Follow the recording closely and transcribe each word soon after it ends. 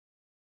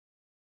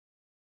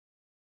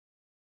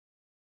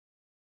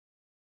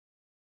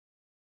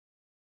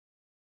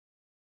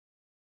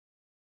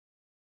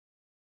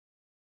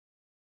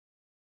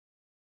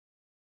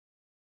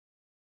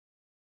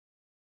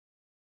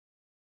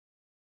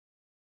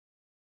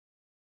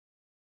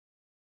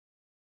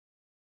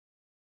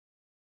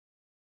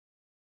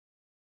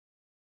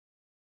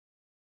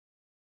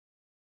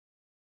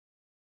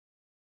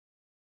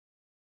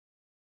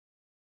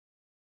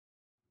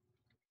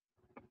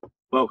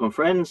Welcome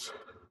friends,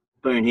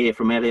 Boone here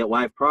from Elliott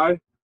Wave Pro.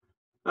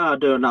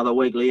 Do another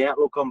weekly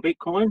outlook on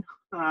Bitcoin.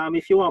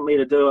 If you want me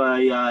to do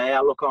a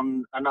outlook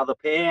on another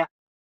pair,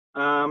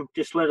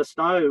 just let us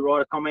know.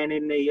 Write a comment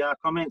in the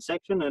comment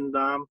section and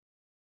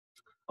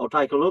I'll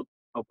take a look.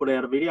 I'll put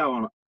out a video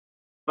on it.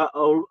 But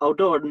I'll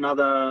do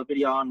another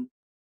video on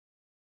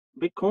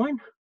Bitcoin.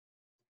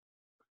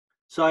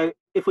 So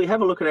if we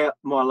have a look at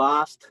my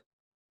last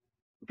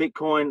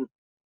Bitcoin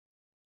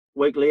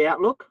weekly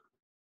outlook,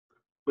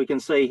 we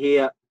can see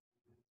here,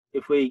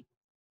 if we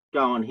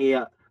go on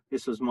here,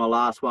 this was my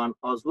last one.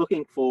 I was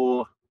looking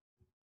for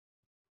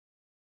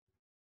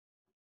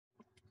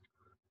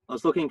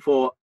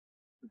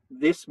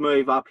this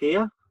move up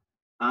here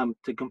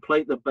to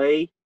complete the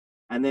B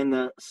and then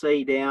the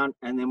C down,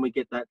 and then we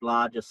get that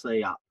larger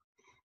C up.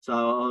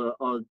 So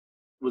I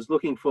was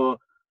looking for,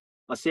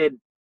 I said,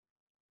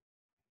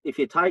 if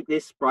you take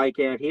this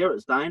breakout here,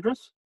 it's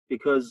dangerous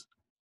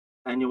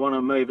and you want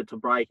to move it to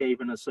break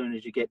even as soon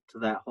as you get to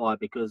that high,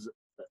 because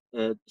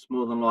it's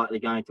more than likely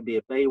going to be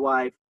a B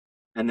wave,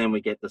 and then we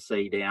get the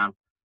C down,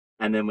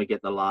 and then we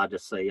get the larger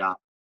C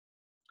up.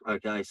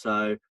 Okay,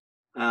 so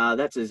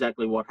that's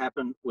exactly what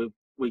happened.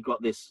 We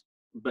got this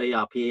B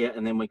up here,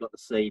 and then we got the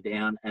C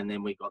down, and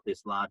then we got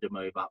this larger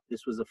move up.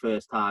 This was the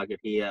first target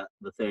here,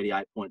 the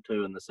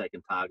 38.2, and the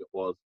second target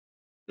was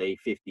the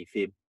 50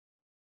 fib,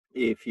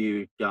 if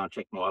you go and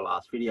check my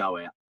last video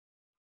out.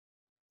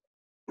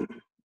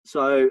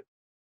 So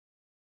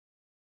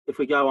if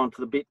we go on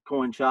to the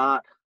Bitcoin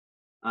chart,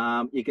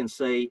 you can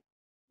see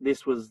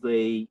this was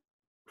the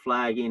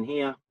flag in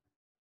here.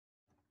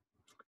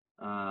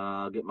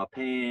 I'll get my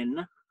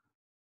pen.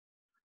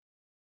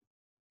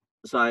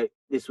 So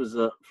this was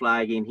the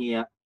flag in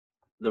here,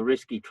 the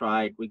risky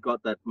trade. We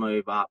got that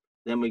move up,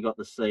 then we got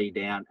the C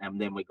down, and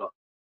then we got,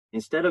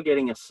 instead of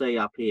getting a C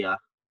up here,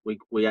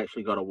 we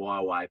actually got a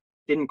Y wave.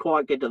 Didn't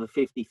quite get to the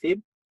 50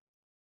 fib,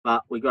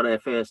 but we got our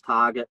first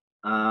target.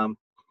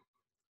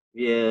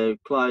 You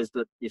closed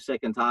at your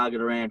second target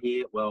around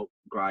here, well,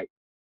 great.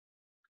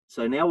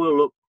 So now we'll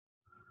look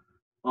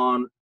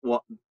on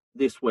what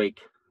this week.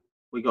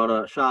 We got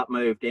a sharp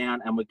move down,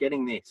 and we're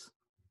getting this.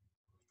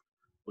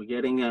 We're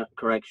getting a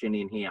correction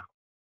in here.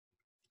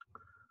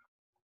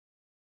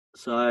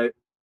 So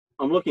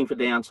I'm looking for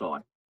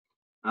downside.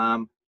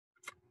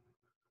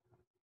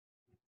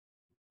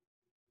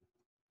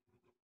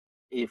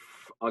 If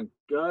I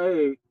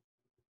go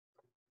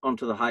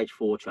onto the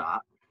H4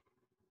 chart,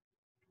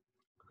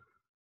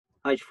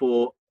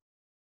 H4,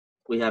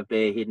 we have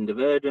bear hidden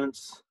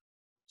divergence.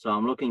 So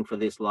I'm looking for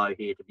this low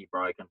here to be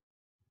broken,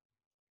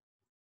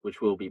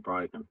 which will be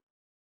broken.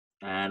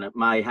 And it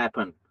may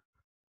happen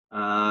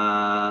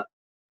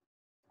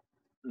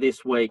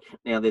this week.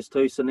 Now there's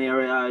two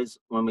scenarios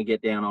when we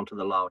get down onto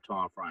the lower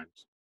time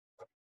frames.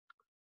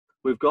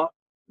 We've got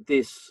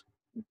this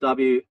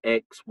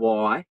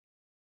WXY.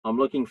 I'm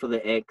looking for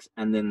the X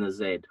and then the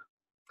Z.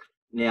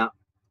 Now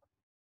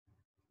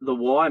the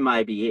Y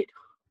may be it.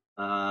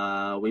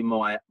 We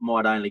might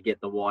only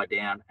get the Y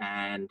down,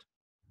 and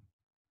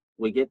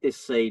we get this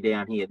C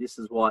down here. This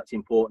is why it's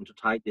important to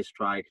take this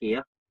trade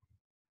here.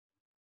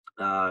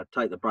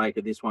 Take the break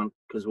of this one,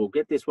 because we'll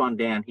get this one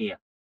down here.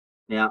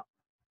 Now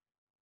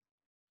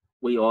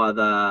we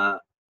either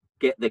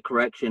get the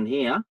correction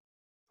here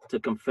to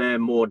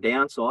confirm more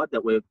downside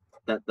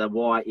that the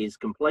Y is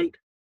complete,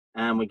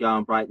 and we go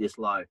and break this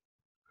low.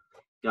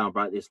 Go and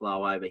break this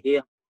low over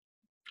here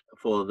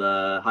for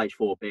the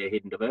H4 bear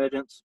hidden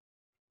divergence.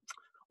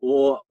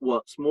 Or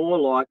what's more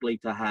likely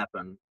to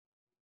happen,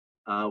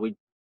 I'm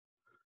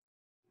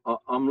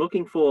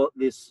looking for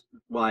this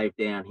wave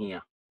down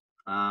here.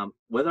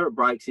 Whether it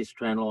breaks this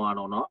trend line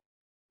or not,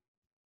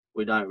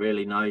 we don't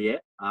really know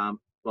yet.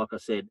 Like I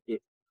said,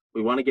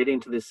 we want to get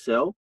into this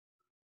sell,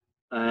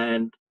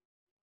 and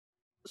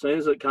as soon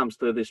as it comes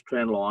through this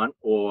trend line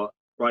or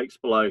breaks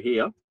below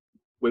here,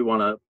 we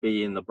want to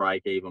be in the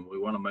break even. We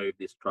want to move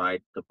this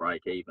trade to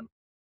break even.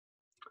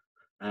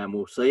 And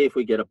we'll see if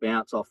we get a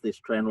bounce off this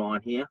trend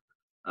line here.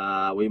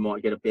 We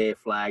might get a bear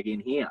flag in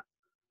here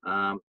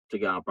to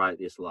go and break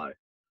this low.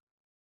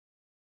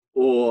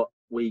 Or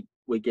we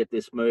get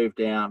this move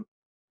down,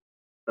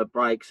 it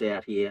breaks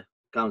out here,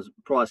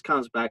 price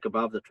comes back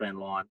above the trend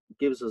line,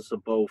 gives us a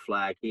bull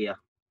flag here,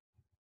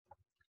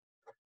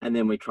 and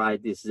then we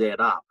trade this Z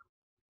up.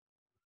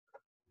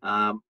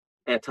 Our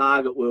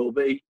target will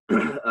be,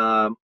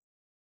 our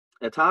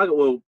target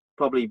will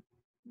probably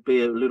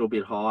be a little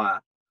bit higher.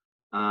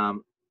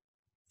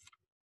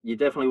 You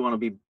definitely want to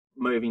be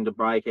moving to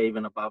break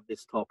even above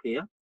this top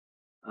here,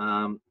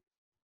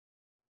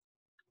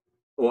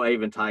 or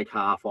even take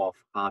half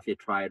your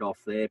trade off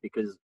there,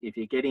 because if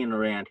you get in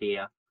around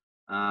here,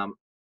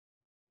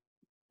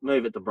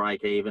 move it to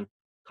break even,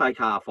 take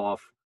half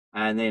off,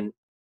 and then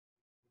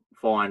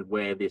find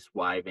where this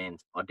wave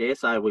ends. I dare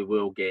say we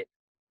will get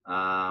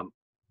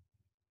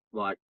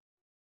like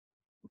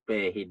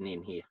bear hidden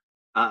in here,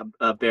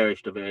 a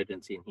bearish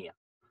divergence in here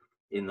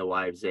in the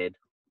wave Z.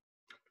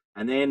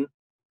 And then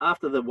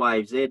after the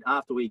wave Z,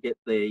 after we get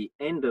the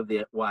end of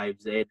the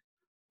wave Z,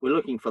 we're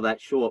looking for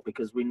that short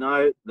because we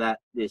know that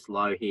this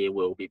low here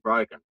will be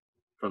broken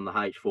from the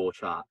H4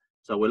 chart.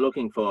 So we're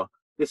looking for,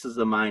 this is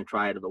the main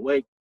trade of the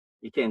week.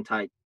 You can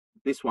take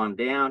this one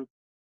down,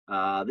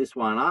 this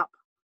one up,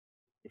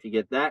 if you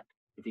get that,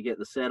 if you get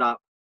the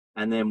setup,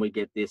 and then we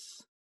get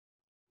this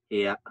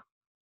here.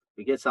 If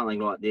we get something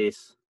like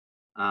this,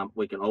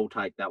 we can all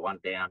take that one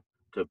down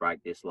to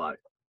break this low.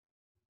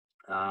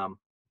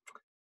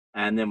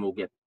 And then we'll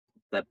get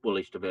that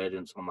bullish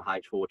divergence on the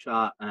H4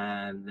 chart,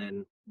 and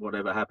then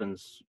whatever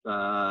happens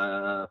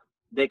not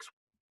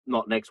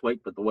next week,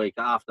 but the week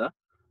after,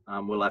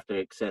 we'll have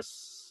to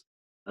assess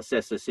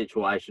the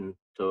situation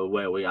to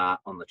where we are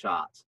on the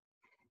charts.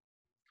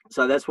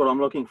 So that's what I'm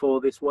looking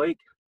for this week.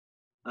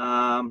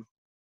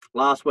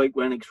 Last week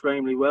went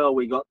extremely well.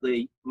 We got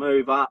the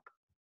move up,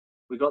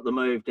 we got the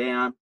move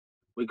down,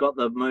 we got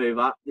the move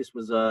up. This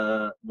was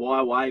a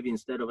Y wave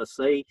instead of a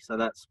C, so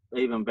that's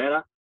even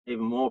better,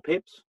 even more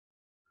pips.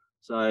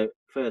 So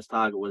first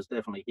target was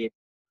definitely hit.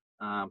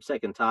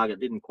 Second target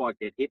didn't quite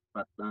get hit,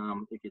 but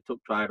if you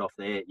took trade off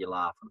there, you're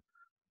laughing.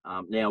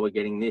 Now we're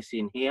getting this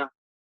in here.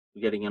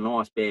 We're getting a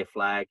nice bear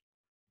flag.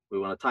 We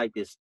want to take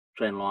this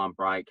trend line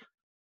break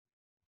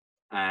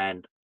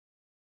and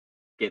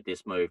get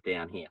this move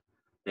down here.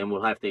 Then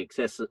we'll have to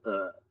assess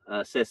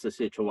the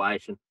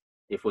situation.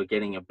 If we're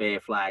getting a bear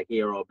flag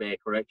here or a bear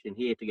correction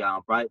here to go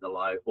and break the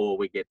low, or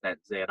we get that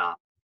Z up.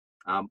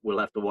 We'll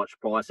have to watch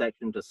price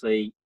action to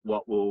see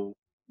what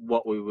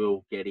we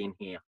will get in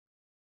here.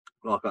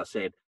 Like I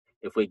said,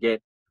 if we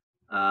get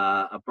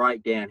a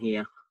breakdown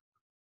here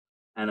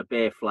and a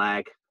bear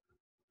flag,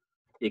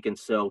 you can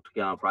sell to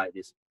go and break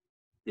this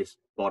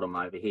bottom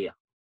over here.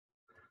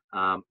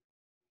 Or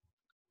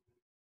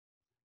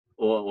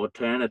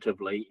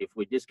alternatively, if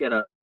we just get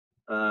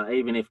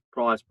even if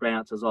price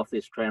bounces off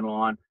this trend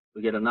line,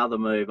 we get another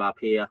move up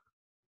here.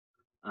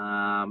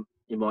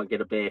 You might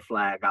get a bear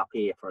flag up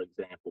here, for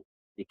example.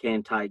 You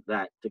can take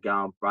that to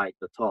go and break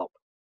the top.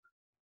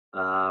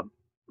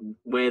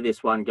 Where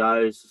this one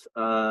goes,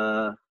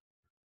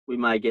 we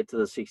may get to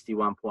the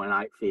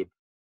 61.8 fib.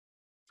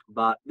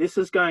 But this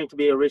is going to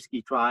be a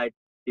risky trade.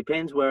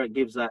 Depends where it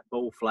gives that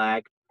bull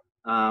flag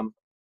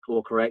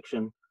or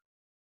correction.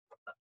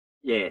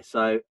 Yeah,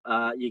 so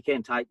you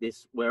can take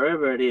this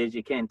wherever it is.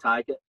 You can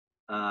take it.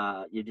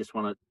 You just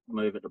want to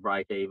move it to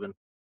break even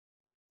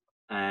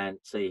and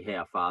see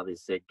how far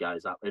this Z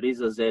goes up. It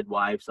is a Z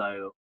wave,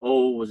 so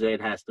all Z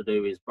has to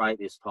do is break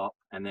this top,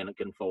 and then it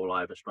can fall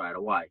over straight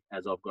away,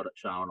 as I've got it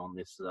shown on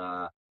this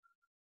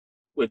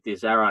with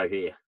this arrow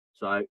here.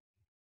 So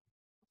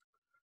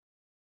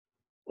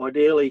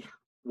ideally,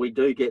 we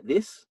do get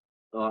this.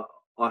 I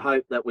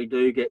hope that we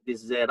do get this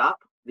Z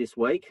up this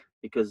week,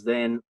 because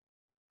then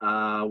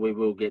we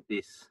will get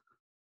this,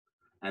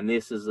 and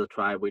this is the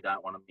trade we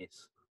don't want to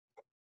miss,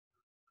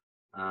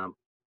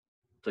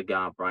 to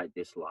go and break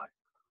this low.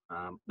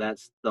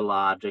 That's the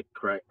larger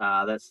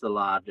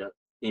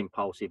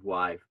impulsive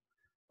wave.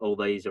 All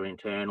these are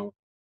internal,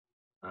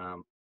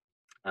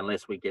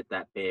 unless we get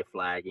that bear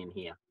flag in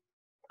here.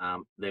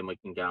 Then we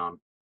can go and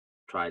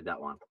trade that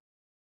one.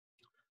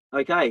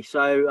 Okay,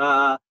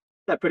 so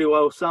that pretty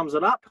well sums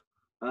it up.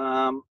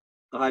 I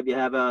hope you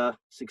have a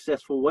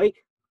successful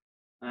week,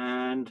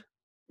 and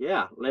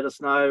yeah, let us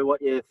know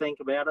what you think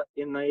about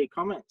it in the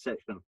comment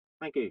section.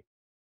 Thank you.